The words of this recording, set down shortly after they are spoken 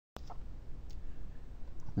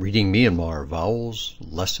Reading Myanmar, Vowels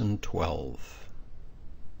Lesson 12.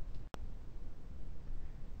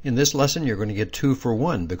 In this lesson you're going to get 2 for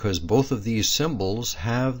 1 because both of these symbols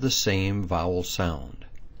have the same vowel sound.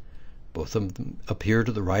 Both of them appear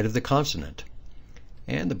to the right of the consonant.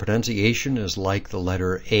 And the pronunciation is like the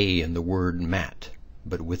letter A in the word mat,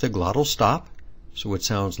 but with a glottal stop, so it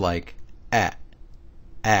sounds like at.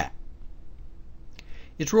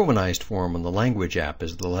 Its romanized form on the language app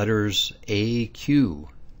is the letters AQ,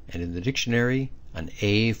 and in the dictionary, an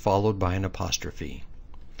A followed by an apostrophe.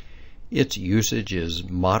 Its usage is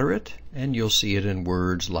moderate, and you'll see it in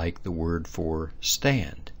words like the word for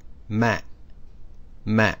stand, mat,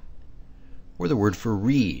 or the word for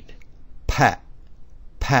read, pat,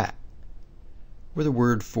 or the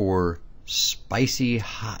word for spicy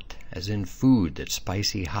hot, as in food that's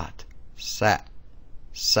spicy hot, sat.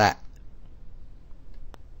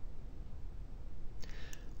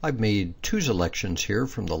 I've made 2 selections here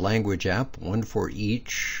from the language app, one for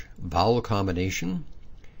each vowel combination.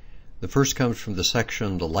 The first comes from the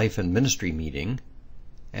section The Life and Ministry Meeting,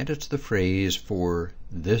 and it's the phrase for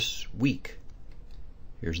this week.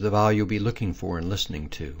 Here's the vowel you'll be looking for and listening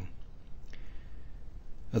to.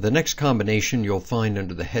 The next combination you'll find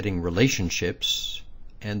under the heading Relationships,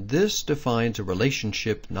 and this defines a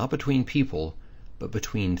relationship not between people, but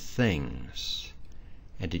between things.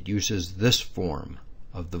 And it uses this form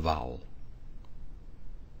of the vowel.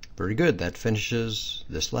 Very good, that finishes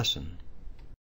this lesson.